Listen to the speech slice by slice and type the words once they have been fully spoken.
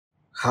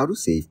How to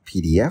save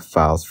PDF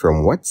files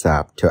from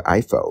WhatsApp to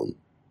iPhone.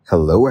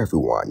 Hello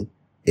everyone.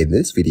 In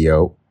this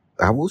video,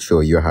 I will show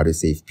you how to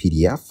save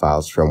PDF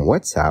files from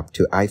WhatsApp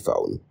to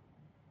iPhone.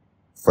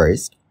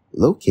 First,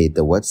 locate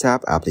the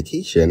WhatsApp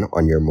application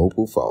on your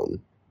mobile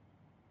phone.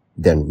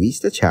 Then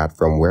reach the chat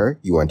from where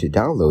you want to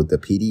download the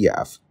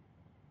PDF.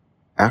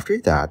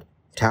 After that,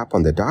 tap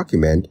on the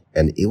document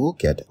and it will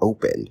get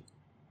opened.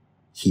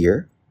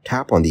 Here,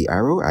 tap on the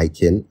arrow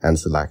icon and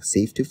select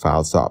Save to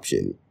Files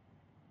option.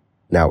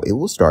 Now it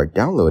will start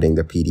downloading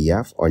the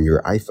PDF on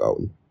your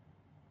iPhone.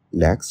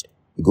 Next,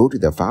 go to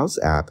the Files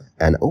app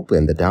and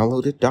open the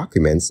downloaded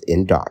documents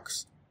in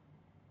Docs.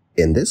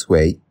 In this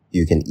way,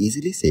 you can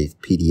easily save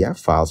PDF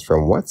files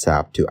from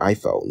WhatsApp to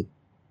iPhone.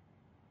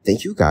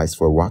 Thank you guys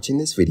for watching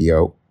this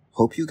video.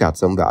 Hope you got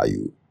some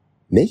value.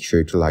 Make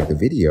sure to like the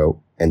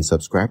video and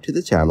subscribe to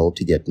the channel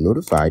to get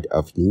notified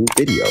of new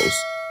videos.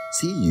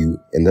 See you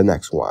in the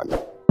next one.